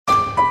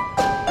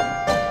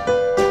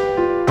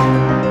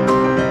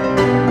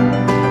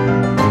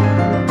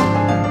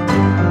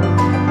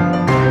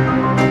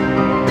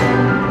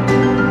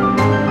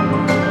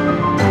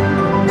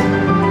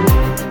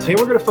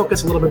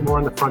focus a little bit more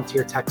on the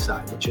frontier tech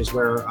side, which is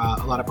where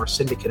a lot of our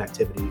syndicate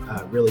activity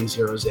really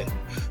zeroes in.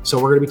 So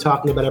we're going to be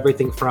talking about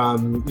everything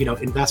from,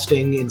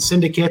 investing in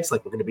syndicates,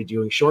 like we're going to be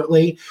doing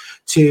shortly,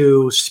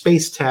 to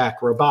space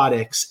tech,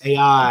 robotics,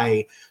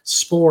 AI,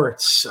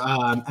 sports,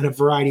 and a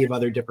variety of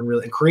other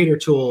different and creator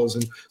tools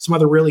and some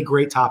other really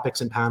great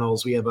topics and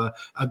panels. We have a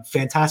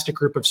fantastic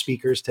group of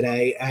speakers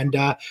today, and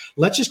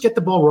let's just get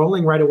the ball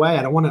rolling right away.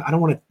 I don't want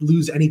to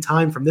lose any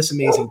time from this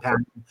amazing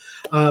panel.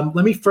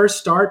 Let me first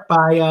start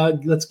by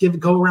let's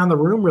go around the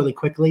room really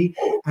quickly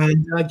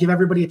and give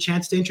everybody a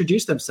chance to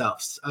introduce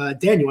themselves.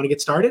 Dan, you want to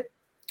get started?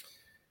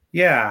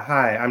 Yeah,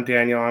 hi, I'm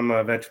Daniel. I'm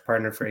a venture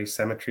partner for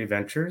Asymmetry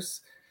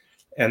Ventures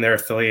and their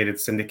affiliated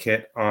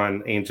syndicate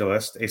on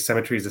AngelList.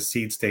 Asymmetry is a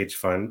seed stage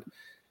fund.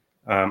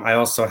 I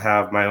also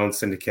have my own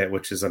syndicate,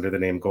 which is under the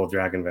name Gold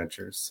Dragon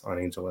Ventures on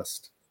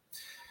AngelList.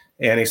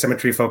 And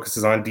Asymmetry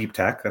focuses on deep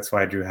tech. That's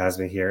why Drew has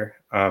me here.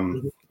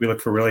 We look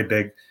for really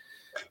big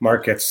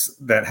markets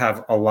that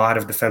have a lot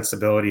of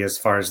defensibility as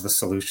far as the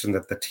solution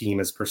that the team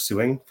is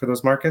pursuing for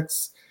those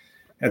markets.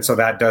 And so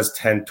that does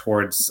tend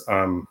towards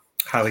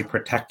highly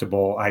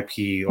protectable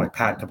IP, like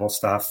patentable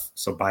stuff.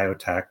 So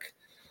biotech,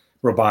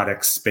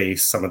 robotics,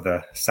 space, some of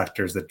the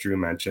sectors that Drew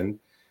mentioned.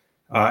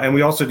 And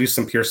we also do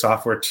some pure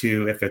software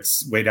too, if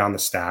it's way down the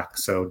stack.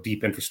 So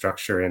deep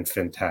infrastructure in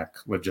fintech,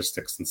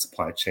 logistics and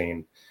supply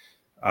chain,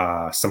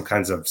 some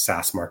kinds of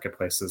SaaS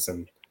marketplaces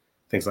and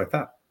things like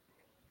that.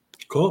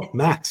 Cool.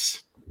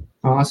 Max.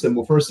 Awesome.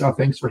 Well, first off,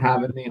 thanks for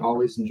having me.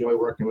 Always enjoy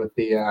working with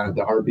the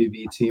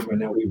RBV team. I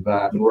know we've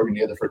been working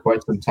together for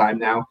quite some time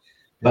now.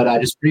 But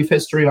just brief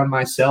history on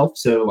myself.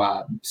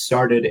 So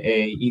started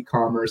a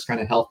e-commerce kind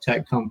of health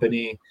tech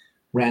company,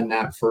 ran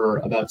that for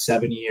about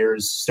 7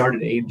 years,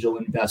 started angel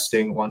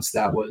investing once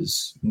that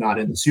was not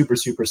in the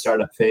super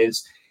startup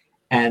phase,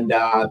 and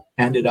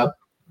ended up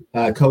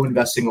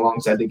co-investing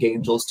alongside the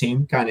Angels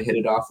team, kind of hit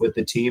it off with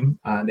the team.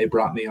 They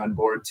brought me on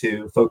board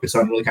to focus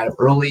on really kind of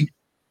early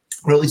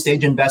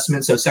stage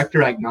investments. So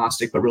sector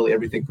agnostic, but really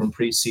everything from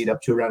pre-seed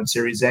up to around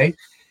Series A.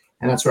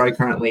 And that's where I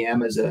currently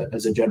am as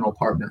a general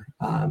partner.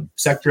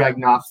 Sector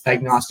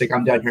agnostic,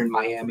 I'm down here in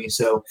Miami,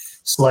 so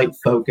slight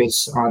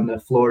focus on the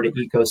Florida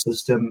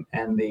ecosystem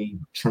and the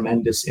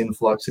tremendous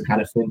influx of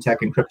kind of fintech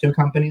and crypto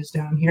companies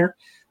down here.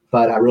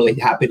 But I'm really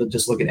happy to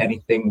just look at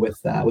anything with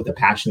a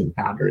passionate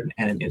founder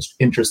and an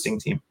interesting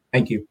team.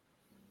 Thank you.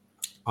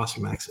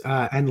 Awesome, Max.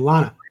 And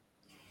Lana.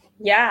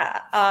 Yeah.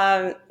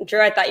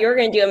 Drew, I thought you were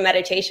going to do a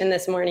meditation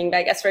this morning, but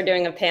I guess we're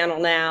doing a panel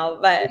now.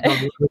 But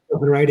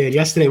right in.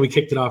 Yesterday, we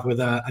kicked it off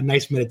with a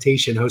nice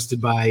meditation hosted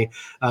by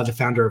the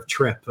founder of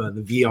Trip,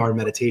 the VR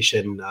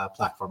meditation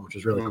platform, which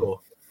was really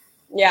cool.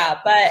 Yeah.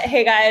 But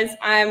hey, guys,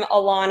 I'm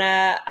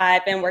Alana.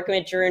 I've been working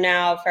with Drew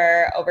now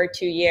for over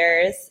 2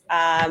 years.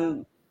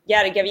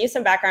 To give you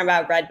some background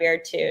about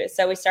Redbeard too.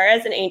 So we started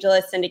as an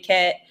AngelList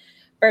syndicate.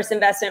 First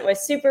investment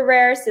was super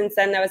rare. Since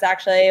then, that was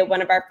actually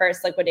one of our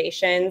first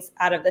liquidations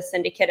out of the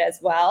syndicate as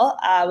well.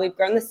 We've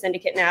grown the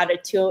syndicate now to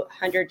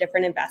 200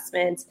 different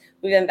investments.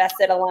 We've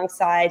invested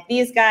alongside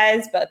these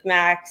guys, both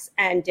Max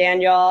and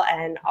Daniel,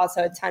 and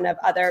also a ton of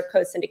other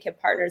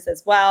co-syndicate partners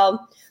as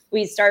well.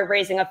 We started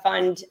raising a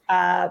fund.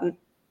 Now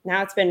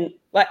it's been,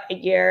 a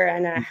year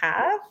and a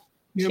half?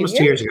 Almost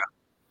 2 years ago.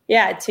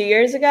 Yeah, 2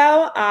 years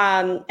ago.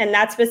 And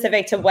that's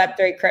specific to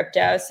Web3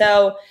 crypto.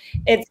 So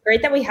it's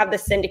great that we have the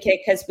syndicate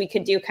because we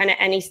could do kind of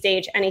any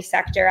stage, any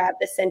sector at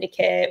the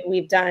syndicate.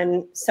 We've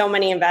done so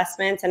many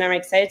investments, and I'm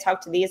excited to talk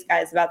to these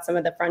guys about some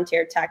of the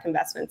frontier tech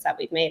investments that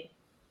we've made.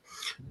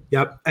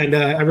 Yep. And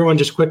everyone,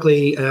 just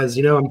quickly, as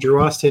you know, I'm Drew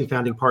Austin,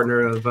 founding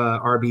partner of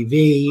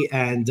RBV.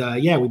 And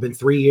we've been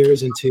 3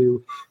 years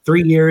into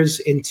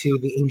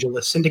the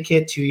AngelList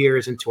Syndicate, 2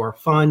 years into our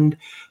fund.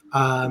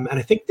 And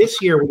I think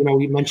this year,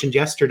 we mentioned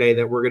yesterday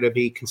that we're going to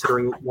be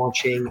considering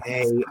launching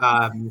a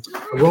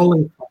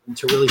rolling fund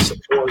to really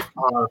support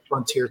our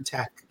frontier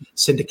tech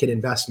syndicate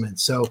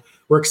investments. So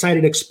we're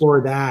excited to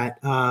explore that.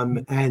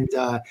 And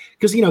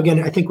because,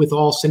 again, I think with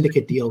all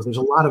syndicate deals, there's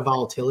a lot of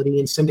volatility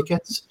in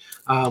syndicates,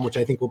 which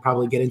I think we'll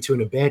probably get into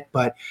in a bit.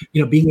 But,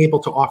 being able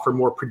to offer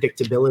more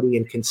predictability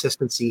and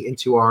consistency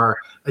into our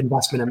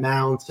investment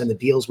amounts and the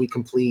deals we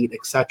complete,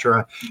 et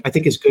cetera, I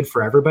think is good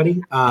for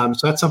everybody. So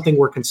that's something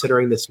we're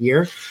considering this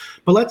year.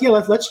 But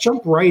let's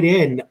jump right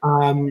in.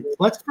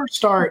 Let's first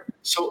start.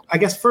 So I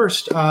guess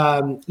first,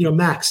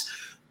 Max,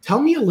 tell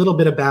me a little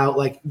bit about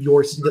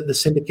the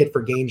syndicate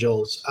for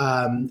Angels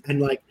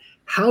and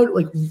how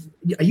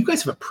you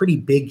guys have a pretty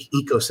big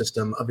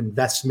ecosystem of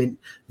investment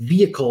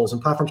vehicles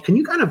and platforms. Can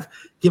you kind of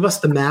give us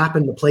the map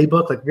and the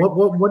playbook?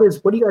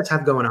 What do you guys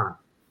have going on?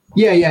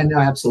 Yeah, no,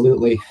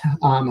 absolutely.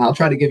 I'll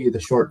try to give you the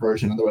short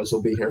version, otherwise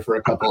we'll be here for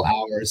a couple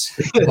hours.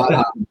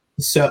 But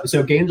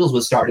so Angels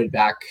was started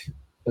back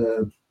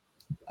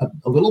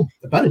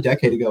about a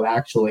decade ago,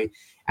 actually,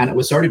 and it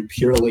was started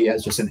purely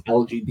as just an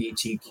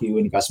LGBTQ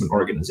investment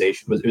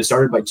organization. It was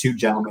started by two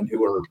gentlemen who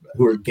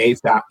were gay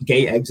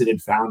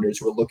exited founders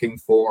who were looking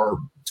for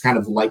kind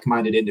of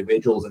like-minded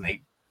individuals, and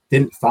they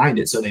didn't find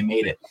it, so they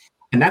made it,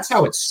 and that's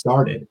how it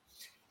started.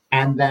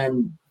 And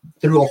then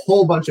through a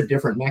whole bunch of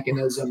different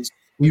mechanisms,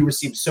 we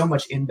received so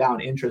much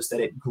inbound interest that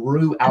it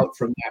grew out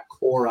from that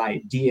core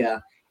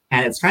idea.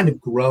 And it's kind of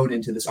grown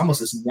into this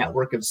almost this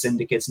network of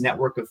syndicates,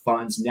 network of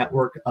funds,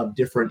 network of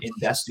different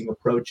investing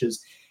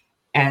approaches.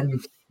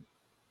 And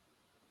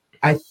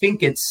I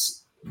think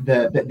it's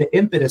the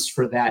impetus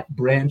for that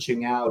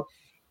branching out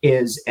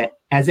is,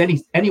 as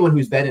anyone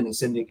who's been in a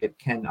syndicate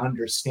can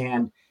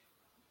understand,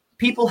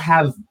 people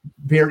have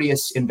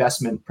various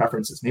investment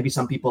preferences. Maybe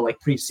some people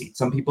like pre-seed,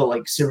 some people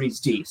like Series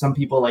D, some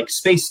people like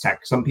space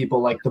tech, some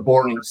people like the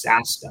boring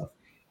SaaS stuff.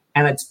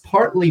 And it's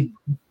partly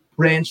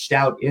branched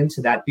out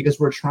into that because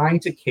we're trying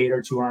to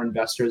cater to our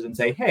investors and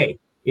say, hey,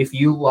 if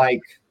you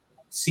like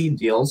seed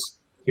deals,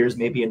 here's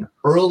maybe an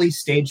early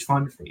stage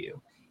fund for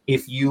you.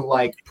 If you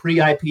like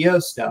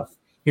pre-IPO stuff,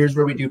 here's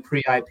where we do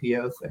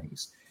pre-IPO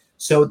things.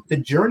 So the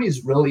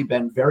journey's really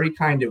been very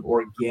kind of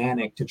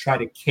organic to try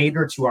to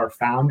cater to our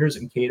founders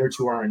and cater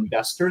to our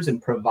investors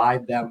and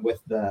provide them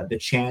with the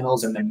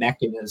channels and the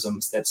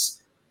mechanisms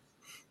that's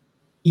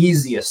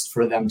easiest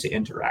for them to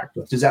interact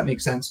with. Does that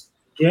make sense?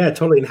 Yeah,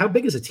 totally. And how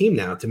big is a team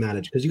now to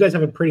manage? Because you guys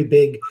have a pretty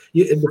big,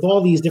 with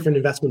all these different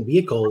investment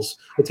vehicles,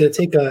 it's going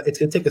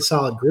to take a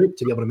solid group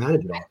to be able to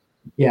manage it all.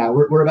 Yeah,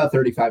 we're about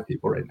 35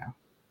 people right now.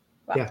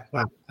 Wow. Yeah,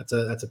 wow,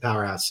 that's a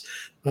powerhouse.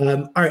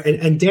 All right,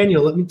 and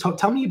Daniel,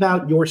 tell me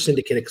about your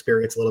syndicate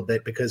experience a little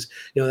bit, because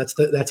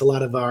that's a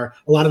lot of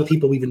the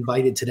people we've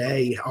invited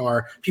today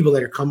are people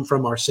that are come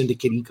from our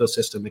syndicate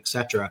ecosystem,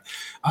 etc.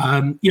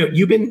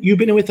 You've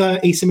been with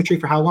Asymmetry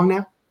for how long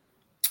now?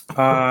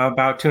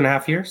 About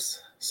 2.5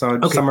 years. So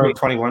okay, summer great. of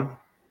 21.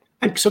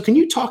 And so can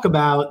you talk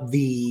about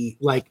the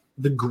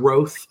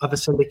growth of a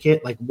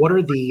syndicate? Like, what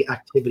are the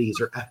activities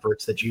or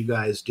efforts that you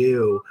guys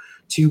do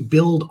to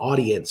build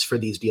audience for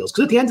these deals?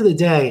 Because at the end of the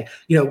day,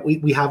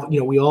 we have,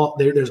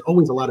 there's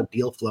always a lot of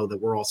deal flow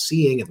that we're all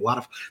seeing,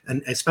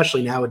 and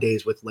especially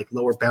nowadays with like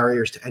lower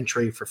barriers to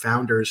entry for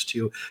founders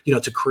to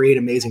create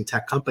amazing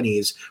tech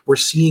companies, we're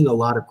seeing a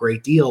lot of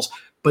great deals.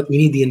 But we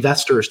need the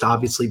investors to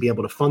obviously be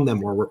able to fund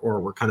them, or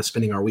we're kind of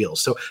spinning our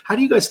wheels. So how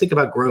do you guys think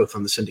about growth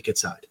on the syndicate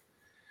side?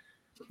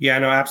 Yeah,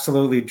 no,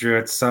 absolutely, Drew.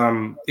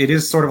 It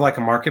is sort of like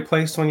a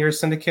marketplace when you're a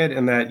syndicate,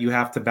 in that you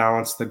have to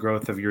balance the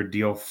growth of your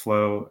deal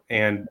flow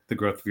and the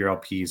growth of your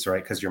LPs,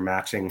 right? Because you're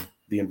matching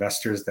the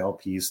investors, the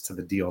LPs, to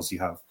the deals you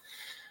have.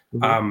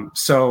 Mm-hmm.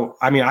 So,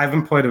 I mean, I've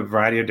employed a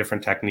variety of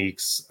different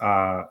techniques.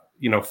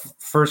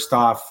 First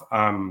off,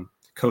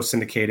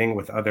 co-syndicating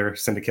with other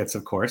syndicates,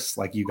 of course,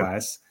 like you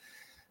guys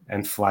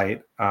and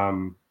Flight.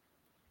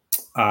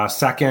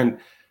 Second,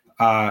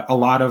 a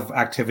lot of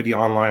activity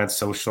online and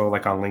social,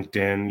 like on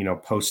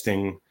LinkedIn,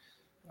 posting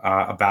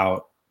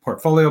about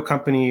portfolio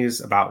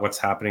companies, about what's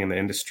happening in the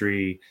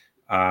industry.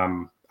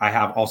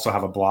 I also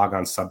have a blog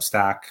on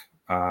Substack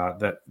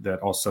that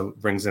also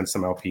brings in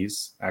some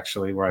LPs,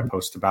 actually, where I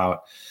post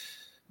about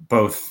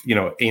both,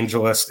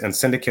 AngelList and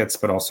syndicates,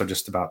 but also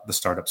just about the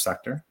startup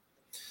sector.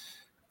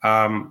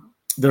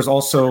 There's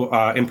also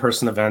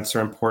in-person events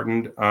are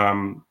important.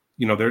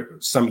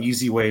 There's some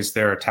easy ways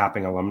there are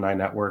tapping alumni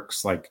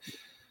networks.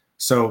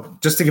 So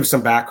just to give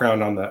some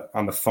background on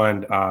the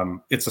fund,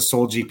 it's a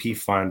sole GP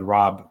fund.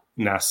 Rob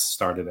Ness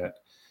started it.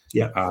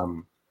 Yeah.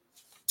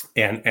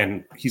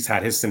 And he's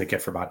had his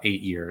syndicate for about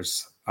 8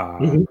 years.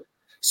 Mm-hmm.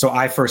 So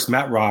I first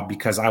met Rob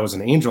because I was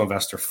an angel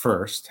investor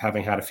first,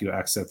 having had a few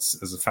exits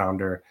as a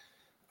founder.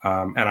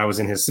 And I was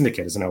in his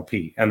syndicate as an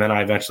LP. And then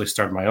I eventually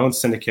started my own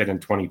syndicate in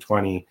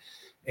 2020.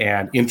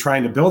 And in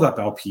trying to build up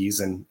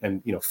LPs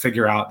and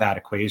figure out that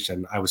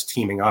equation, I was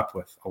teaming up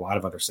with a lot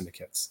of other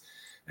syndicates.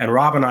 And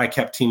Rob and I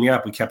kept teaming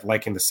up. We kept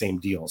liking the same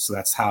deals. So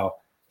that's how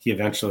he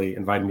eventually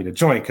invited me to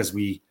join, because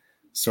we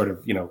sort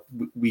of,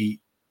 we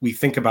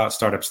think about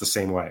startups the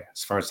same way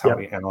as far as how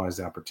we analyze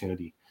the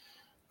opportunity.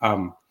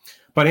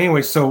 But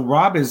anyway, so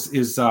Rob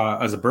is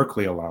a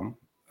Berkeley alum.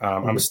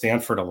 Mm-hmm. I'm a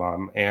Stanford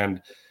alum.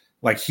 And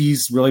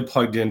he's really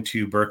plugged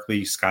into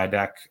Berkeley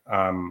Skydeck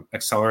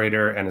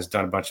Accelerator and has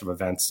done a bunch of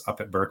events up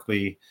at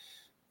Berkeley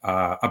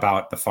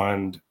about the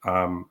fund.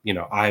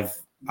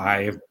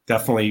 I've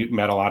definitely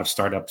met a lot of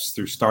startups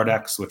through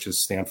StartX, which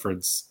is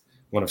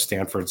one of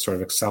Stanford's sort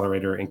of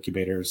accelerator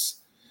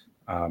incubators,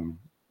 and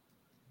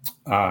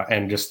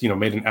just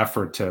made an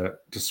effort to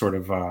sort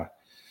of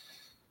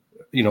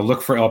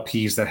look for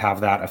LPs that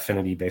have that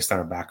affinity based on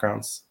our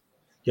backgrounds.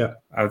 Yeah,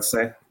 I would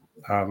say.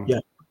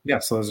 Yeah.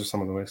 So those are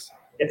some of the ways.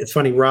 It's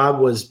funny. Rob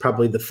was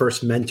probably the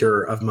first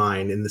mentor of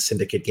mine in the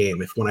syndicate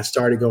game. When I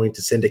started going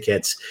to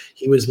syndicates,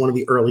 he was one of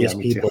the earliest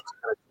people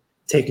to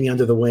take me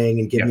under the wing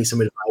and give me some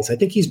advice. I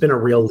think he's been a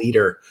real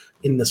leader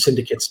in the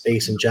syndicate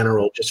space in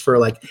general, just for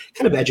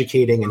kind of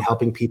educating and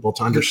helping people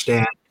to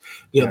understand,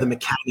 the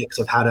mechanics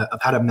of how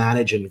to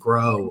manage and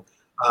grow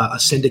a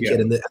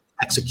syndicate and the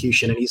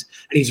execution. And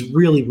he's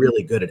really,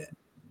 really good at it.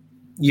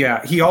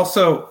 Yeah. He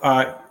also,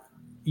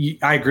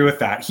 I agree with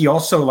that. He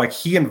also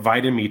he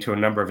invited me to a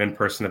number of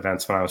in-person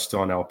events when I was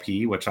still an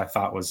LP, which I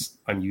thought was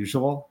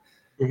unusual.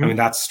 Mm-hmm. I mean,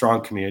 that's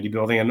strong community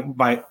building. And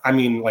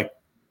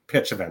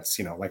pitch events,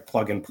 like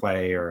Plug and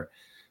Play, or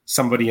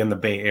somebody in the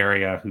Bay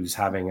Area who's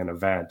having an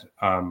event.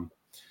 And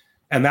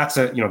that's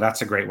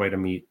a great way to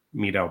meet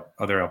meet out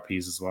other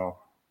LPs as well.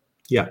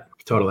 Yeah,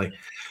 totally.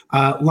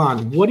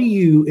 Lon, what do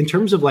you, in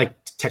terms of like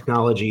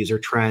technologies or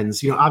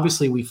trends,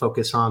 obviously we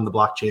focus on the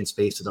blockchain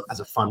space as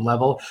a fund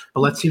level,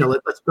 but let's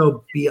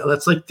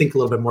like think a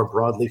little bit more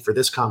broadly for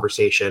this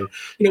conversation.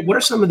 What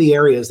are some of the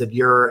areas that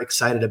you're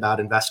excited about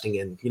investing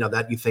in,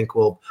 that you think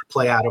will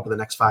play out over the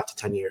next 5 to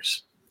 10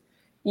 years?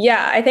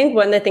 Yeah, I think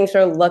one of the things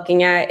we're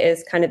looking at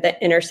is kind of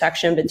the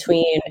intersection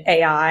between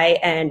AI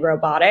and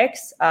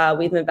robotics.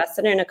 We've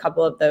invested in a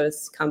couple of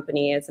those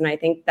companies, and I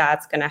think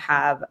that's going to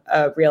have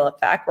a real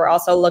effect. We're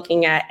also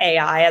looking at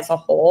AI as a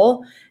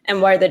whole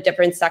and what are the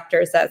different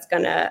sectors that's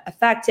going to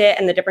affect it,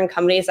 and the different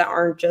companies that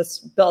aren't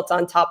just built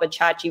on top of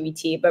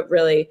ChatGPT, but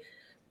really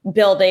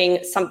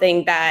building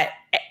something that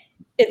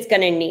it's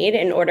going to need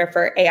in order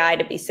for AI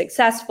to be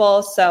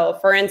successful. So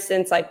for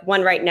instance, like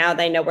one right now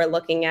that I know we're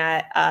looking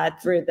at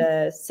through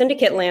the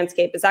syndicate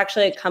landscape is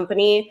actually a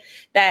company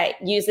that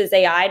uses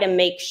AI to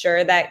make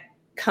sure that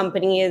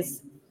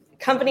companies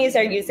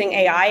are using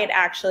AI. It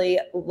actually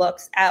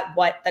looks at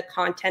what the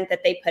content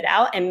that they put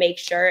out and make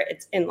sure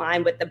it's in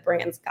line with the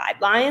brand's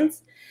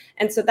guidelines.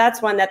 And so that's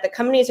one that the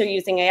companies are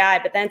using AI,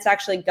 but then it's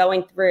actually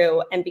going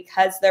through, and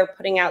because they're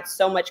putting out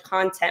so much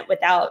content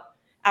without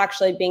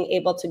actually being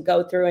able to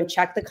go through and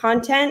check the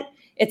content,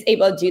 it's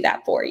able to do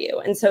that for you.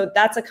 And so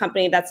that's a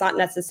company that's not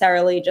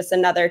necessarily just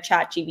another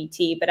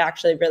ChatGPT, but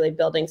actually really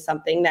building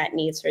something that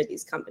needs for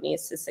these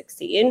companies to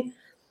succeed.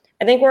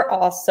 I think we're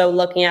also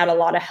looking at a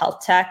lot of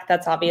health tech.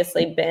 That's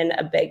obviously been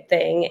a big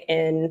thing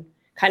in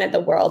kind of the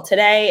world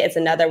today. It's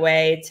another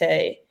way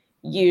to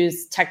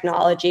use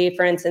technology.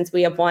 For instance,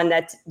 we have one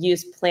that's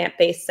used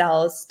plant-based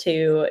cells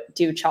to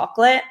do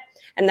chocolate.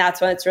 And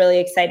that's when it's really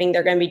exciting.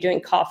 They're going to be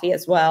doing coffee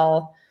as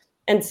well.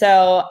 And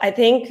so I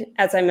think,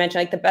 as I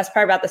mentioned, like the best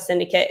part about the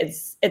syndicate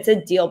is it's a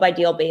deal by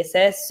deal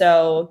basis.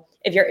 So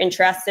if you're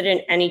interested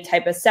in any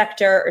type of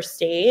sector or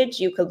stage,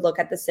 you could look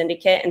at the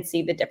syndicate and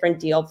see the different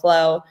deal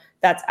flow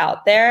that's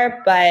out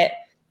there. But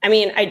I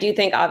mean, I do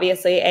think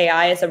obviously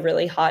AI is a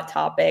really hot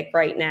topic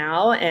right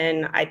now.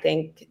 And I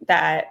think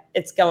that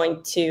it's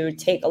going to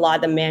take a lot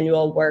of the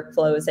manual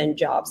workflows and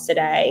jobs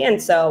today.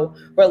 And so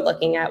we're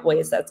looking at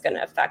ways that's going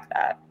to affect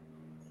that.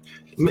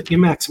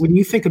 Max, when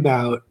you think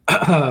about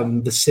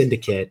the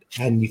syndicate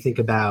and you think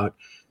about,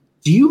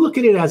 do you look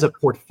at it as a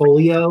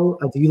portfolio?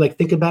 Do you like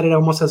think about it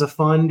almost as a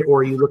fund, or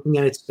are you looking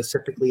at it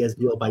specifically as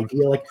deal by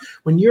deal? Like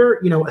when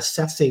you're,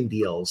 assessing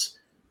deals,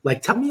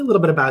 like tell me a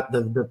little bit about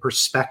the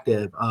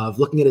perspective of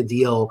looking at a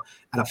deal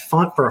at a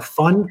fund for a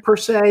fund per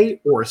se,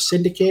 or a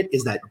syndicate.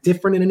 Is that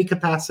different in any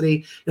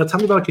capacity? Tell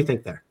me about what you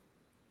think there.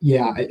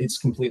 Yeah, it's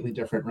completely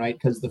different, right?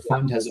 Because the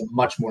fund has a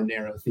much more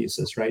narrow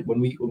thesis, right? When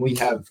we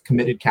have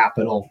committed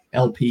capital,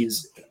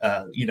 LPs,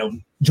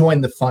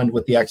 join the fund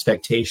with the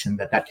expectation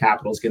that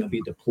capital is going to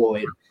be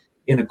deployed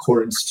in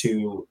accordance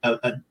to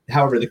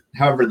however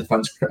the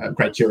fund's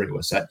criteria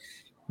was set.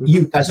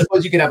 I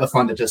suppose you could have a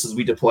fund that just says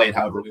we deploy it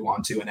however we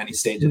want to in any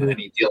stage of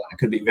any deal, and it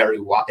could be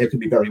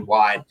very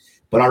wide.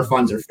 But our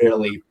funds are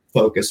fairly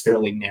focused,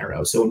 fairly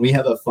narrow. So when we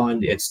have a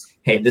fund, it's,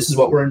 hey, this is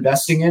what we're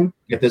investing in.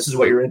 If this is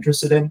what you're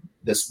interested in,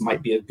 this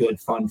might be a good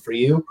fund for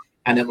you.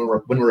 And then when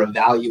we're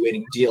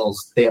evaluating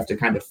deals, they have to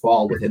kind of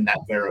fall within that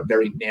very,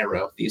 very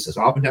narrow thesis.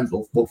 Oftentimes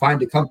we'll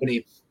find a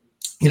company,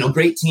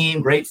 great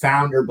team, great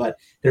founder, but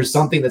there's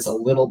something that's a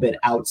little bit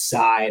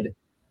outside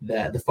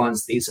the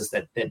fund's thesis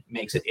that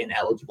makes it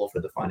ineligible for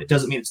the fund. It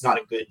doesn't mean it's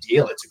not a good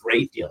deal. It's a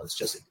great deal. It's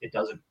just it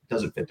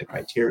doesn't fit the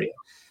criteria.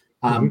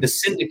 The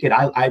syndicate,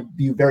 I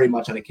view very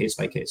much on a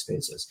case-by-case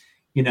basis.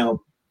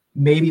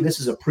 Maybe this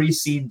is a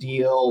pre-seed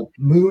deal,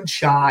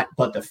 moonshot,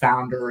 but the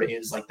founder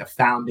is like the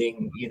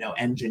founding,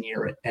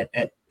 engineer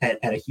at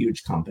a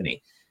huge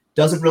company.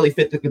 Doesn't really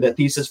fit the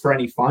thesis for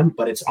any fund,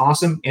 but it's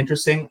awesome,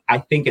 interesting. I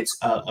think it's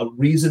a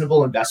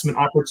reasonable investment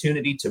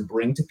opportunity to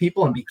bring to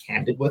people and be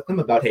candid with them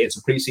about, hey, it's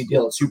a pre-seed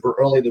deal, it's super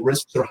early, the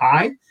risks are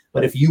high,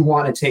 but if you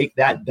want to take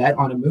that bet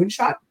on a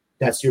moonshot,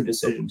 that's your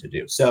decision to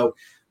do. So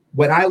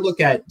when I look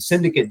at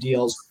syndicate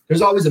deals,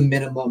 there's always a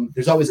minimum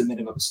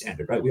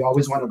standard, right? We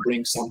always want to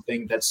bring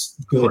something that's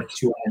good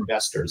to our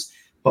investors.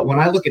 But when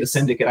I look at a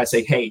syndicate, I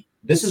say, hey,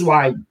 this is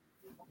why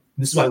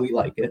we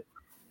like it.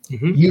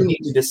 Mm-hmm. You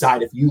need to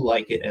decide if you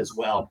like it as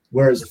well.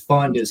 Whereas a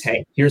fund is,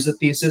 hey, here's the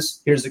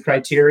thesis, here's the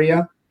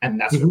criteria, and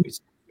that's what we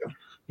say.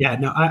 Yeah,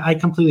 no, I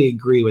completely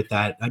agree with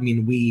that. I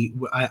mean,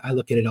 I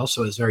look at it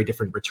also as very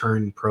different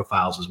return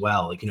profiles as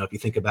well. Like, if you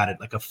think about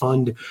it, like a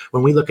fund,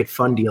 when we look at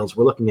fund deals,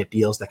 we're looking at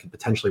deals that could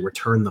potentially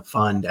return the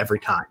fund every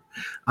time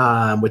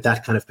with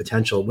that kind of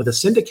potential. With a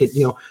syndicate,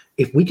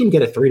 if we can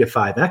get a 3 to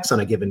 5x on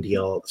a given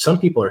deal, some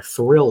people are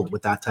thrilled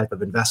with that type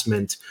of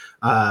investment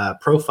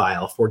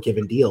profile for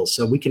given deals.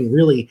 So we can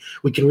really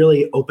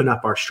open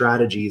up our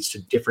strategies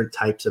to different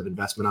types of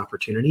investment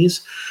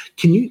opportunities.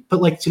 Can you, but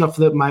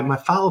for my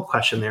follow-up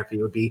question there for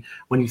you would be,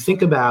 when you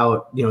think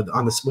about,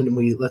 on this,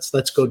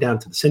 let's go down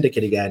to the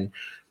syndicate again,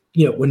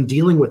 when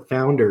dealing with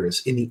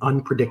founders in the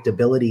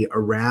unpredictability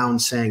around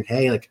saying,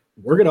 hey, like,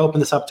 we're going to open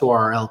this up to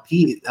our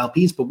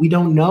LPs, but we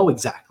don't know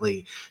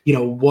exactly,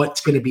 what's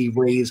going to be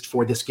raised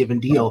for this given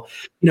deal.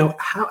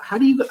 How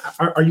do you,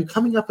 are you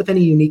coming up with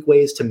any unique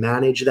ways to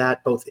manage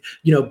that both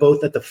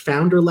at the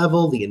founder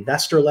level, the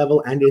investor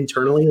level, and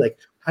internally? Like,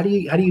 how do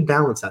you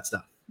balance that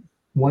stuff?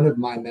 One of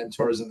my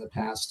mentors in the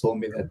past told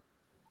me that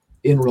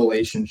in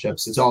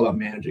relationships, it's all about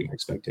managing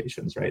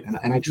expectations, right?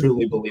 And I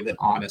truly believe that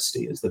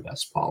honesty is the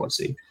best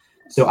policy.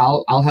 So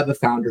I'll have a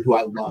founder who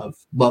I love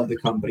the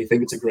company,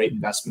 think it's a great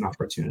investment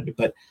opportunity,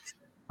 but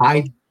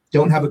I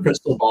don't have a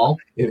crystal ball.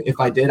 If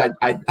I did,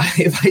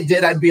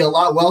 I'd be a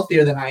lot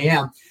wealthier than I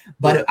am.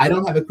 But I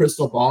don't have a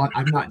crystal ball.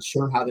 I'm not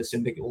sure how the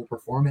syndicate will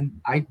perform, and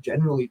I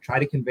generally try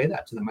to convey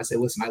that to them. I say,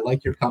 listen, I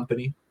like your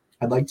company.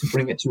 I'd like to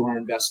bring it to our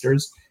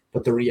investors,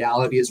 but the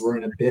reality is we're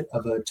in a bit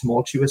of a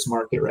tumultuous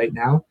market right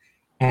now,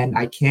 and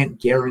I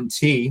can't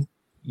guarantee,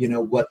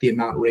 what the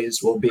amount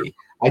raised will be.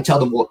 I tell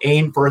them we'll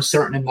aim for a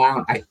certain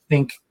amount. I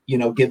think,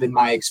 given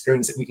my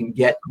experience, that we can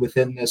get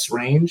within this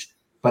range,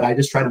 but I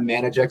just try to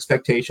manage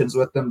expectations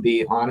with them,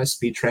 be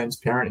honest, be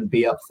transparent, and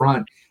be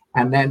upfront.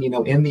 And then,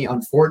 in the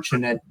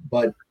unfortunate,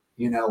 but,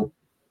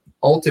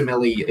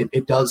 ultimately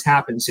it does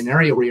happen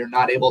scenario where you're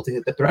not able to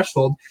hit the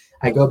threshold,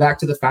 I go back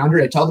to the founder.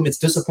 I tell them it's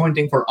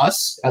disappointing for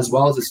us as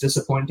well as it's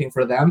disappointing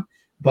for them,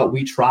 but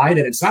we tried,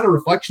 and it's not a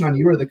reflection on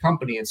you or the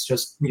company. It's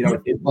just,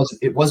 it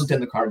wasn't in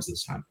the cards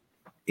this time.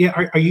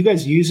 Yeah. Are you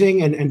guys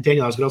using, and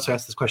Daniel, I was going to also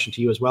ask this question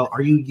to you as well.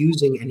 Are you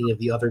using any of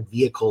the other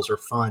vehicles or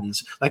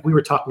funds, like we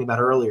were talking about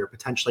earlier,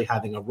 potentially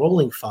having a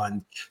rolling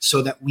fund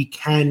so that we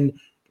can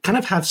kind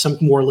of have a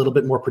little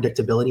bit more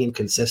predictability and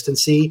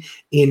consistency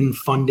in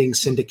funding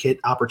syndicate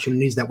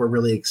opportunities that we're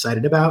really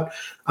excited about?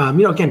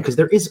 Again, because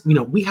there is,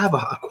 we have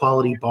a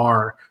quality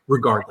bar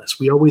regardless.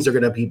 We always are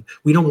going to be,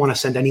 we don't want to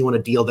send anyone a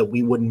deal that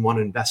we wouldn't want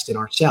to invest in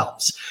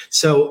ourselves.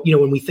 So,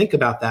 when we think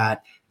about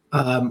that,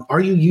 are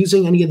you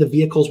using any of the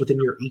vehicles within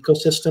your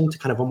ecosystem to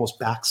kind of almost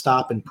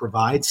backstop and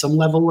provide some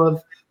level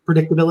of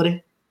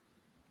predictability?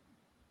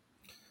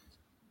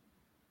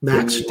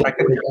 Max, I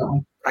can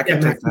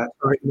take that.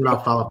 All right, and then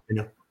I'll follow up.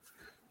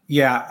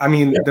 Yeah, I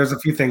mean, there's a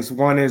few things.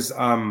 One is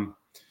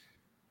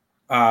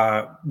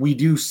we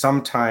do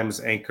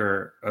sometimes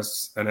anchor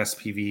an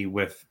SPV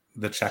with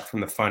the check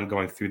from the fund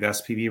going through the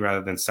SPV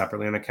rather than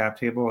separately on the cap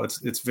table.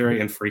 It's very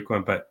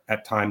infrequent, but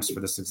at times for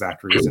this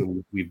exact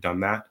reason, we've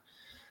done that.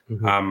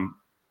 Mm-hmm.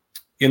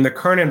 In the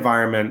current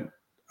environment,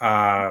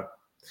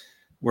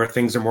 where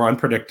things are more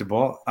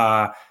unpredictable,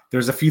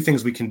 there's a few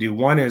things we can do.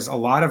 One is a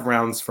lot of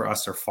rounds for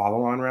us are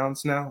follow-on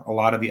rounds now, a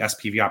lot of the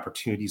SPV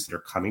opportunities that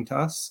are coming to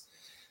us.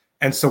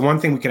 And so one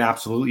thing we can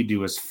absolutely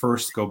do is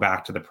first go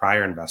back to the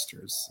prior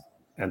investors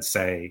and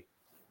say,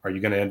 are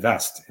you going to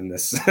invest in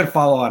this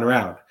follow-on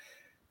round?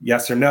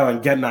 Yes or no,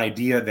 and get an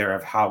idea there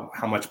of how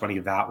much money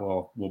that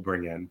will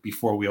bring in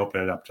before we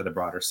open it up to the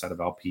broader set of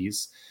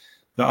LPs.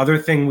 The other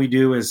thing we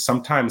do is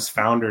sometimes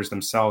founders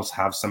themselves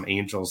have some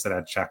angels that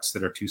had checks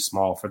that are too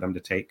small for them to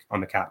take on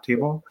the cap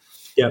table.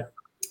 Yeah.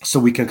 So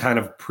we can kind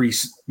of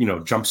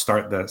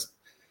jumpstart the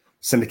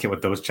syndicate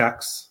with those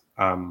checks.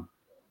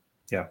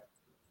 Yeah.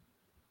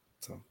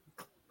 So.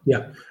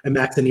 Yeah. And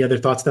Max, any other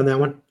thoughts on that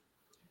one?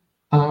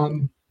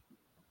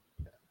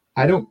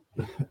 I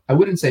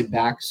wouldn't say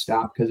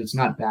backstop because it's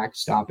not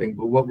backstopping,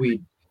 but what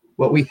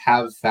we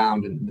have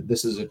found, and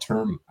this is a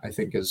term I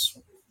think is,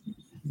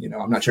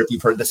 I'm not sure if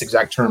you've heard this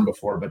exact term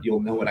before, but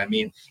you'll know what I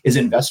mean, is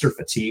investor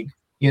fatigue.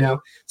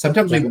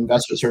 Sometimes we have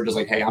investors who are just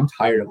like, hey, I'm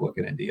tired of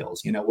looking at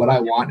deals. What I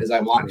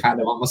want kind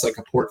of almost like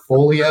a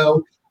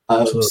portfolio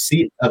of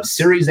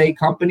Series A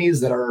companies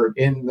that are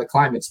in the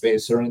climate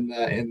space or in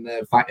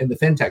the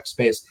fintech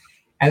space.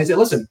 And I say,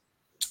 listen,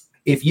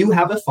 if you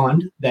have a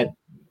fund that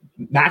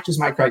matches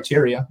my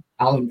criteria,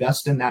 I'll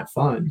invest in that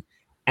fund.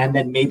 And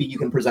then maybe you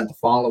can present the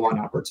follow-on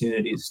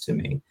opportunities to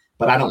me.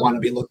 But I don't want to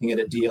be looking at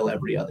a deal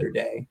every other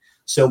day.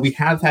 So we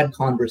have had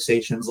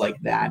conversations like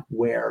that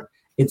where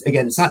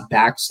it's not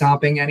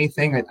backstopping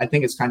anything. I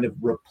think it's kind of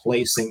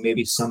replacing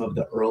maybe some of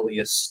the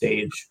earliest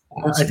stage.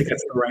 I think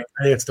that's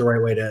the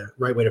right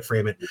way to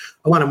frame it.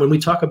 Alana, when we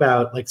talk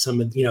about like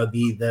some of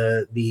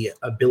the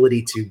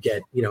ability to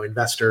get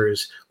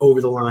investors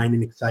over the line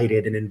and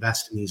excited and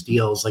invest in these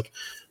deals, like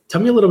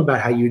tell me a little bit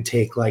about how you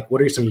take, like,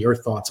 what are some of your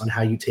thoughts on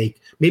how you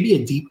take maybe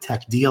a deep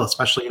tech deal,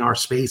 especially in our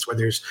space where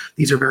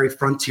these are very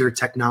frontier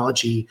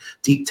technology,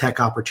 deep tech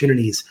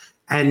opportunities,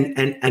 and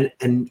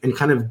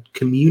kind of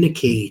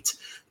communicate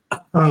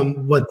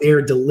what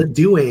they're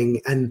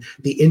doing and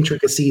the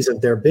intricacies of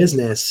their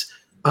business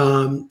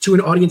to an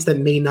audience that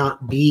may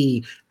not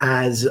be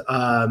as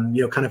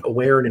kind of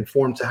aware and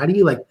informed. So how do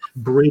you like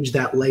bridge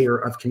that layer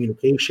of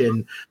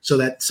communication so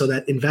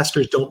that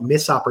investors don't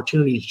miss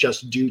opportunities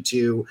just due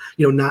to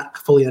not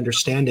fully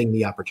understanding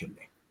the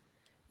opportunity?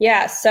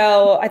 Yeah,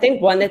 so I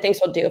think one of the things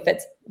we'll do, if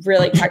it's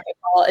really technical,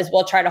 well is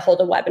we'll try to hold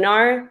a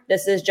webinar.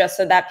 This is just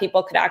so that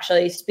people could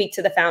actually speak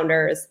to the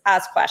founders,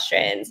 ask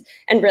questions,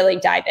 and really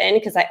dive in,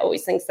 because I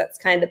always think that's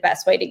kind of the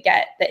best way to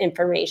get the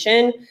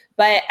information.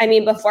 But I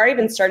mean, before I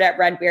even started at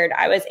Redbeard,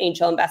 I was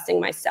angel investing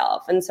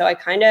myself. And so I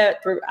kind of,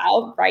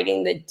 throughout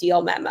writing the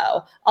deal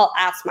memo, I'll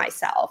ask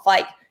myself,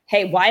 like,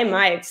 hey, why am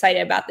I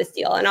excited about this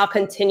deal? And I'll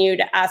continue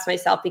to ask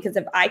myself, because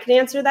if I could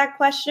answer that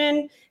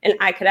question and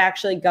I could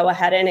actually go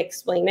ahead and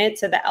explain it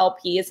to the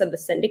LPs of the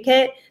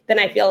syndicate, then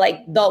I feel like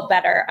they'll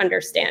better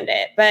understand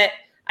it. But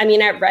I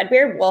mean, at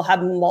Redbeard, we'll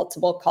have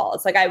multiple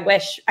calls. Like, I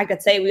wish I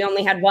could say we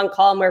only had one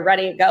call and we're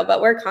ready to go,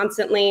 but we're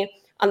constantly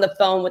on the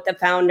phone with the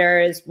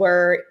founders.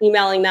 We're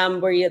emailing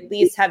them, where you at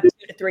least have 2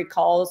 to 3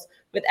 calls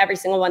with every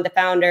single one of the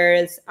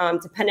founders.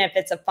 Depending if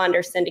it's a fund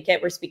or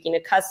syndicate, we're speaking to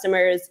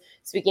customers,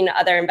 speaking to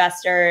other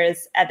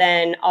investors. And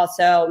then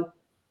also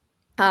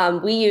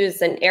we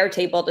use an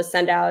Airtable to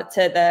send out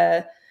to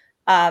the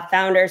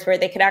founders, where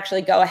they could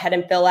actually go ahead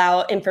and fill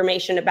out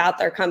information about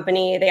their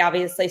company. They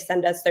obviously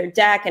send us their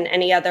deck and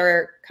any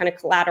other kind of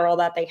collateral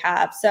that they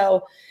have.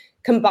 So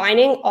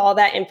combining all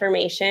that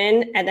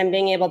information and then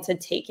being able to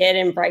take it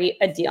and write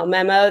a deal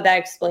memo that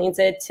explains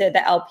it to the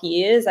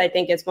LPs, I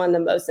think is one of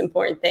the most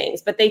important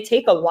things. But they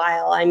take a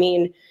while. I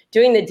mean,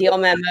 doing the deal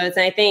memos,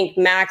 and I think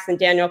Max and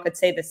Daniel could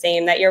say the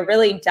same, that you're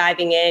really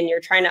diving in,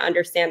 you're trying to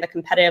understand the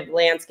competitive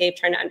landscape,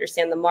 trying to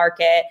understand the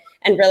market,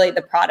 and really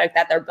the product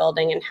that they're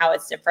building and how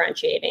it's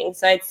differentiating.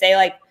 So I'd say,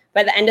 like,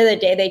 by the end of the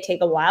day, they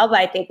take a while, but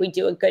I think we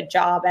do a good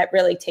job at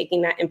really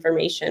taking that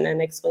information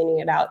and explaining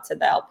it out to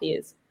the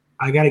LPs.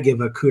 I got to give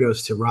a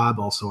kudos to Rob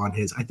also on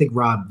his. I think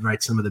Rob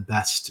writes some of the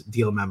best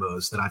deal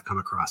memos that I've come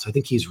across. I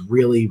think he's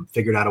really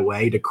figured out a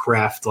way to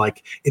craft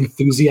like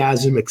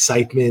enthusiasm,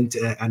 excitement,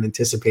 and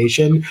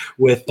anticipation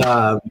with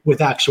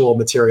actual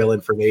material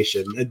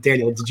information.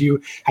 Daniel,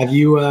 have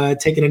you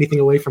taken anything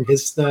away from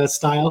his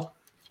style?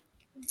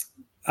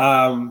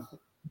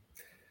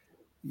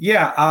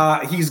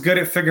 He's good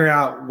at figuring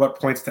out what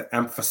points to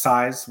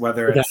emphasize,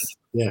 whether it's,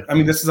 I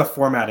mean, this is a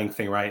formatting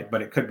thing, right?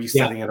 But it could be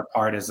setting it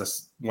apart as a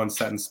one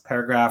sentence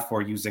paragraph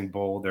or using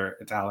bold or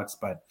italics.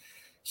 But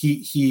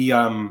he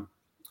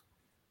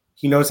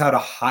knows how to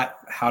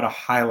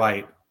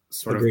highlight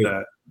sort of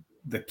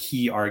the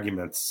key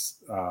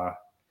arguments. I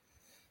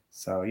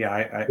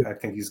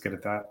think he's good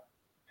at that.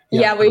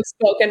 Yeah, we've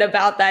spoken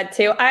about that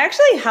too. I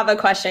actually have a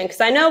question,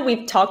 because I know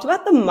we've talked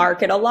about the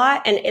market a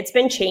lot and it's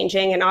been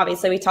changing. And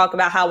obviously we talk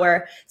about how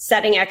we're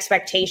setting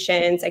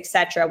expectations, et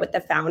cetera, with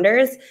the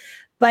founders.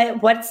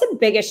 But what's the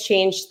biggest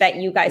change that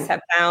you guys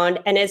have found?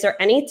 And is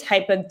there any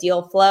type of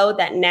deal flow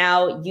that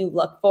now you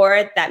look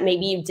for that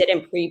maybe you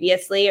didn't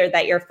previously, or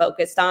that you're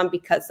focused on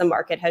because the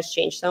market has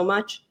changed so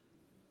much?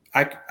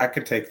 I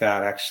could take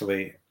that,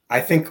 actually. I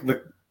think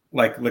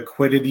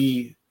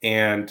liquidity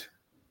and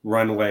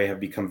runway have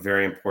become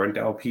very important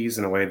to LPs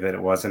in a way that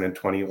it wasn't in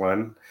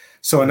 21.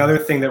 So another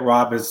thing that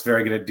Rob is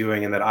very good at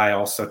doing, and that I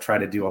also try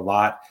to do a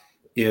lot,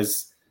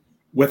 is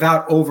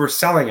without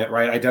overselling it,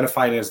 right?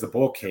 Identify it as the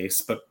bull case,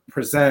 but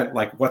present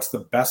like what's the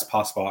best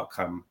possible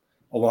outcome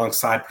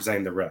alongside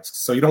presenting the risks.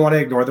 So you don't want to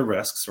ignore the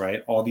risks,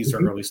 right? All these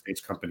are early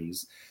stage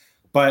companies.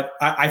 But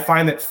I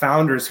find that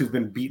founders who've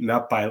been beaten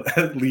up by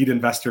lead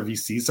investor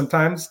VCs,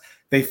 sometimes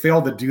they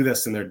fail to do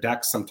this in their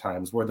decks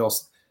sometimes, where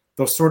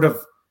they'll sort of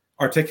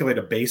articulate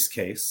a base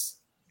case,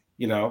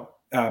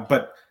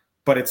 but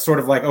it's sort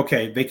of like,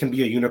 okay, they can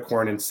be a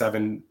unicorn in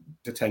 7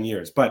 to 10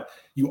 years. But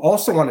you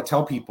also want to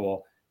tell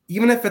people,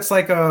 even if it's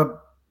like a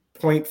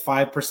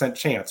 0.5%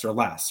 chance or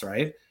less,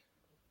 right?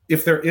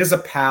 If there is a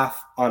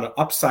path on an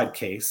upside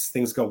case,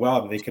 things go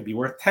well, they could be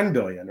worth 10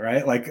 billion,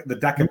 right? Like the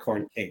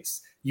decacorn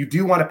case. You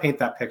do want to paint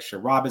that picture.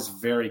 Rob is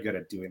very good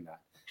at doing that.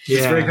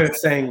 He's very good at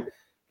saying,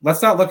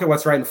 let's not look at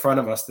what's right in front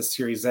of us, the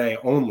Series A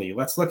only.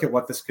 Let's look at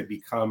what this could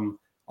become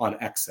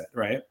on exit,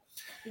 right?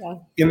 Yeah.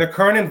 In the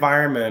current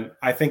environment,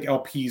 I think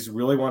LPs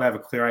really want to have a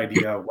clear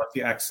idea of what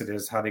the exit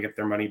is, how they get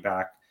their money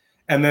back.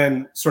 And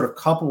then sort of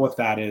couple with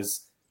that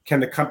is, can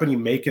the company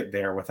make it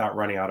there without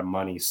running out of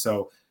money?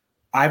 So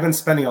I've been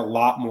spending a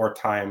lot more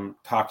time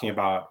talking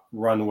about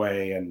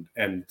runway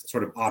and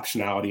sort of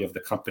optionality of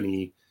the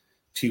company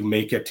to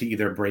make it to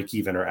either break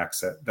even or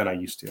exit than I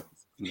used to.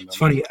 It's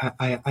funny.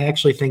 I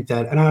actually think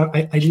that, and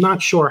I'm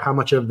not sure how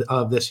much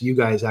of this you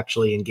guys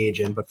actually engage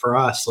in, but for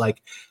us,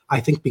 like, I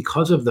think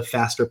because of the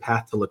faster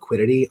path to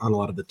liquidity on a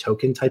lot of the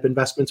token type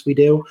investments we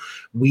do,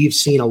 we've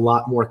seen a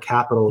lot more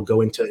capital go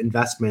into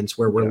investments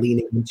where we're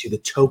leaning into the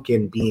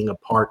token being a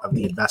part of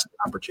the investment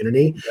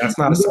opportunity. That's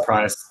not a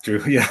surprise,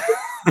 Drew. Yeah.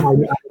 I got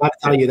to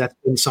tell you, that's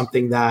been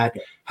something that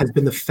has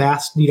been the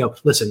fast,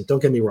 listen,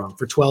 don't get me wrong.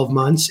 For 12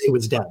 months, it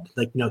was dead.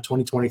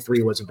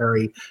 2023 was a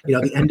very,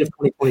 the end of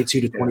 2022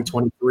 to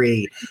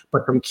 2023.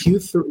 But from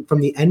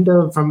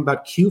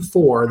about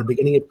Q4, the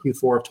beginning of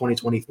Q4 of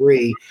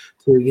 2023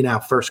 to,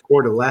 first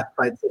quarter, the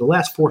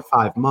last 4 or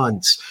 5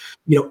 months,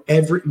 now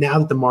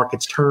that the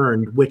market's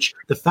turned, which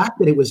the fact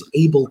that it was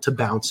able to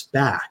bounce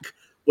back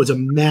was a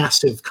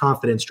massive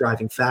confidence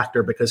driving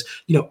factor because,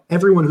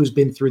 everyone who's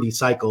been through these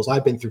cycles,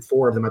 I've been through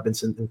 4 of them. I've been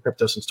in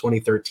crypto since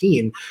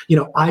 2013.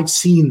 I've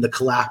seen the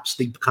collapse,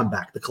 the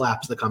comeback, the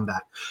collapse, the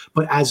comeback.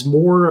 But as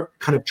more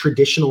kind of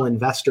traditional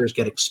investors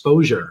get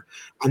exposure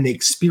and they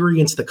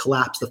experience the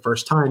collapse the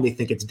first time, they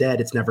think it's dead,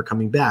 it's never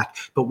coming back.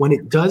 But when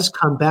it does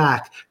come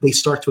back, they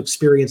start to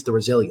experience the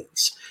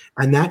resilience.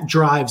 And that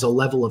drives a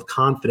level of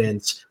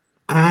confidence.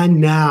 And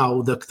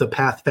now the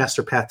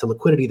faster path to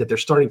liquidity that they're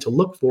starting to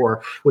look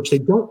for, which they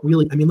don't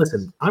really,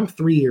 listen, I'm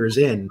 3 years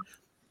in.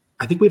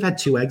 I think we've had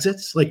 2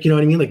 exits. Like, you know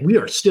what I mean? Like we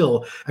are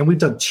still, and we've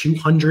done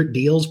 200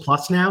 deals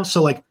plus now.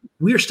 So like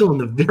we are still in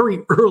the very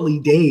early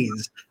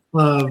days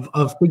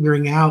of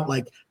figuring out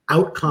like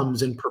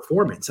outcomes and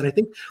performance. And I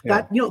think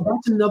that,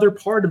 that's another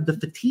part of the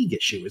fatigue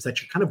issue is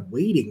that you're kind of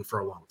waiting for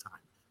a long time.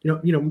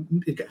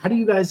 How do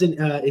you guys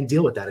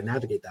deal with that and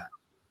navigate that?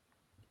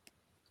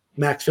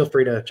 Max, feel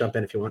free to jump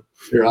in if you want.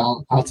 Sure,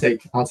 I'll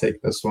take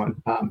this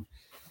one.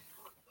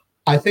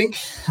 I think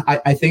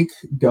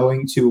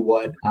going to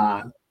what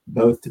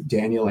both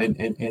Daniel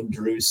and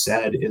Drew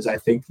said is I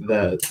think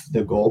the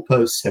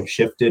goalposts have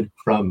shifted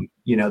from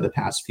the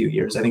past few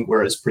years. I think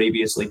whereas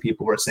previously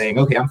people were saying,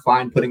 okay, I'm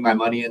fine putting my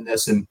money in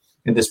this and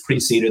in this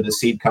pre-seed or the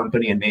seed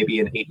company, and maybe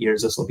in 8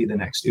 years this will be the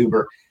next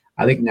Uber.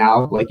 I think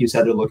now, like you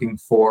said, they're looking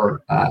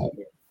for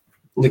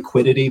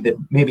liquidity that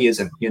maybe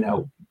isn't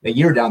a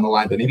year down the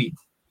line, but maybe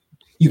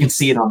you can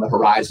see it on the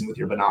horizon with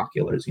your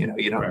binoculars. You don't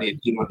need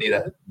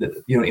to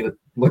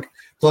look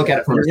at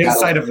it from your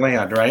inside of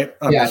land, right?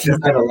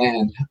 Inside of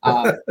land.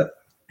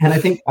 And I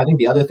think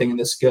the other thing, and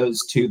this goes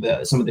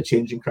to some of the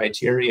changing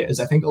criteria, is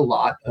I think a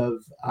lot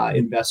of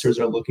investors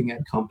are looking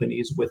at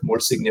companies with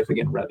more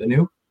significant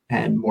revenue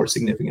and more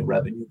significant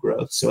revenue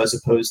growth. So as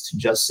opposed to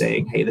just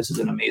saying, hey, this is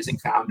an amazing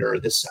founder, or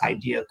this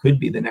idea could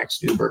be the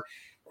next Uber,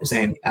 they're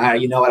saying,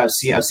 you know what,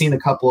 I've seen a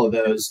couple of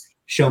those.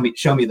 Show me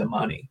the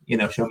money,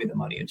 show me the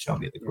money and show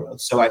me the growth.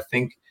 So I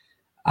think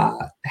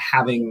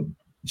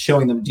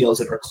showing them deals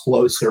that are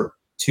closer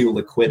to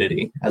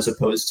liquidity as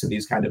opposed to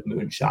these kind of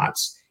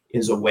moonshots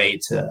is a way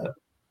to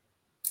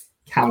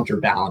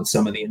counterbalance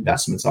some of the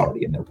investments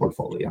already in their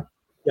portfolio.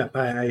 Yeah,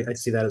 I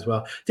see that as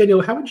well.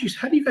 Daniel, how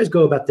do you guys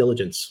go about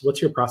diligence?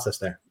 What's your process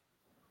there?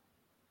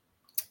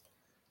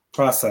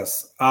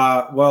 Process.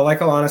 Well, like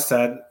Alana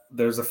said,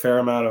 there's a fair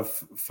amount of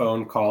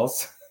phone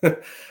calls.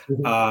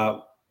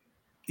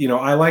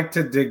 I like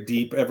to dig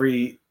deep.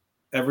 Every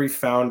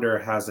founder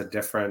has a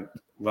different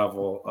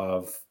level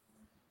of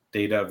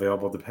data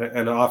available,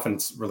 and often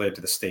it's related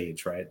to the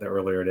stage, right? The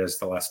earlier it is,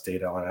 the less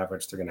data on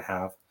average they're going to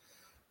have.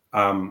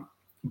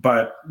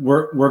 But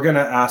we're going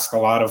to ask a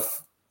lot of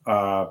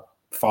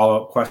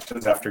follow-up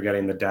questions after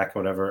getting the deck,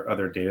 whatever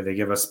other data they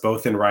give us,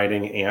 both in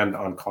writing and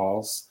on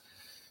calls.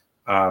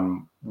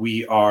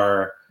 We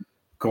are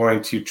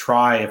going to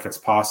try, if it's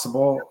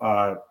possible,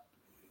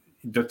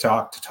 to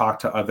talk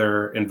to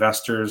other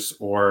investors,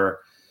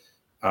 or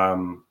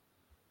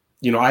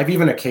I've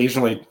even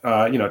occasionally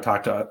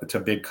talked to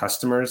big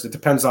customers. It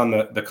depends on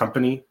the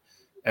company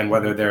and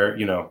whether they're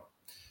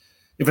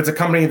if it's a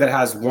company that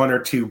has 1 or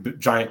 2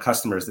 giant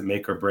customers that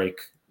make or break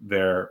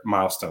their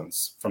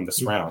milestones from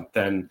this round,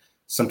 then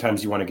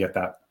sometimes you want to get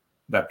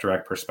that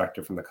direct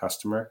perspective from the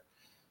customer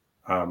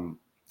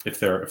if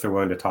they're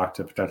willing to talk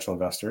to potential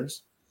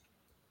investors.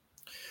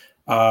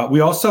 We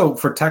also,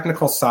 for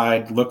technical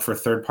side, look for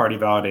third-party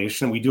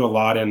validation. We do a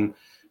lot in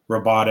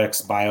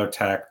robotics,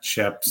 biotech,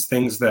 chips,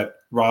 things that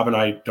Rob and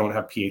I don't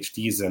have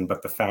PhDs in,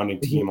 but the founding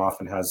team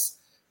often has,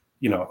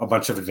 a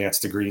bunch of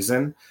advanced degrees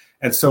in.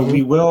 And so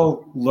we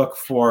will look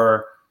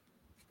for,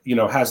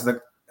 has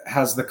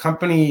the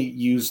company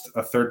used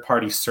a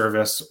third-party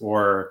service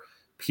or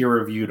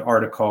peer-reviewed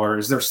article, or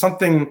is there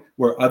something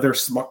where other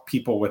smart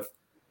people with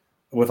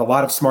a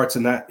lot of smarts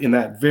in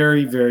that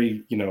very,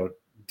 very,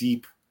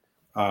 deep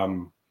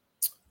area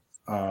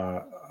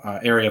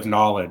of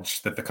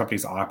knowledge that the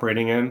company's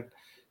operating in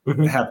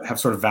have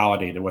sort of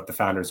validated what the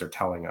founders are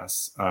telling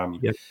us.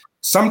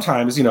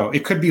 Sometimes,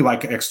 it could be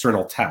like an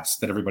external test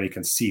that everybody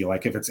can see.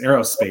 Like if it's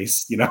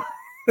aerospace,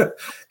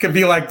 could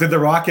be like, did the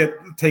rocket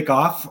take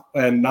off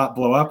and not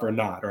blow up or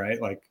not?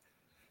 Right. Like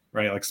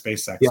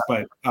SpaceX. Yeah.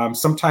 But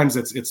sometimes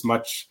it's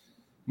much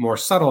more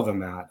subtle than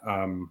that.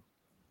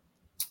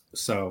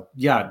 So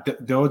yeah,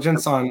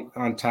 diligence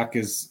on tech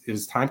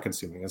is time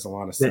consuming, as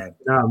Alana said.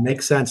 No,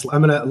 makes sense.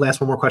 I'm gonna ask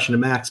one more question to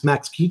Max.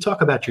 Max, can you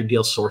talk about your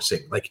deal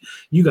sourcing? Like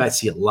you guys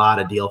see a lot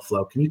of deal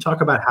flow. Can you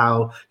talk about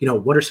how,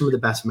 what are some of the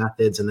best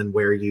methods, and then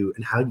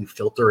how you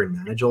filter and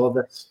manage all of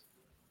this?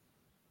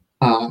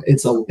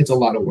 It's a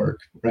lot of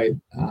work, right?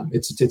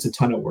 It's a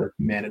ton of work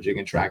managing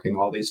and tracking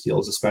all these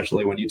deals,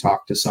 especially when you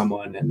talk to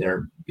someone and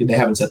they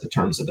haven't set the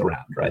terms of the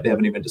round, right? They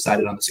haven't even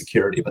decided on the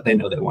security, but they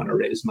know they want to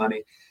raise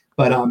money.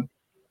 But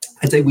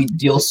I'd say we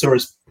deal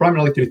source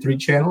primarily through 3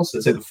 channels.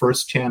 I'd say the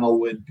first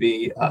channel would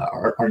be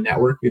our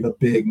network. We have a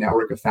big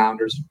network of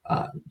founders,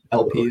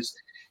 LPs.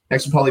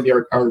 Next would probably be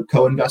our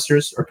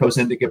co-investors, our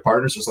co-syndicate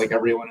partners, just like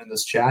everyone in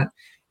this chat.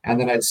 And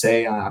then I'd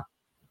say,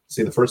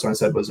 the first one I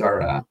said was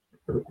I'd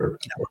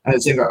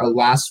say our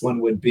last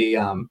one would be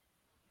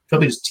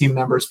probably just team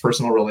members,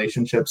 personal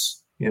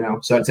relationships,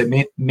 So I'd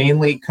say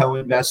mainly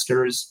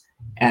co-investors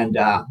and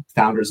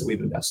founders that we've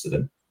invested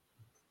in.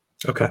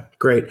 Okay,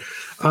 great.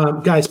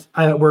 Guys,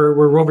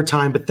 we're over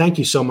time, but thank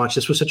you so much.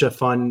 This was such a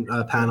fun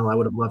panel. I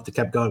would have loved to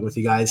kept going with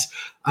you guys.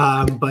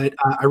 But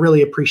I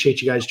really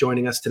appreciate you guys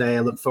joining us today. I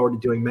look forward to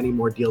doing many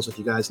more deals with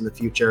you guys in the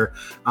future.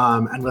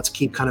 And let's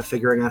keep kind of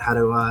figuring out how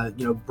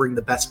to, bring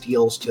the best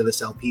deals to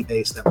this LP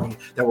base that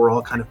we're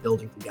all kind of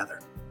building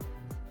together.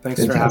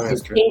 Thanks for having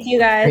us, Drew. Thank you,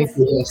 guys.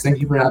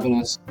 Thank you for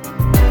having us.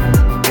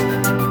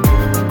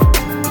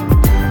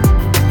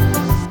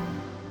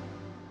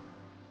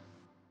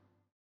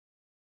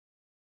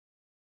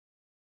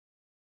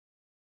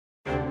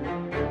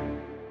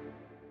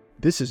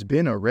 This has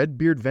been a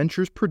Redbeard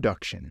Ventures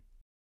production.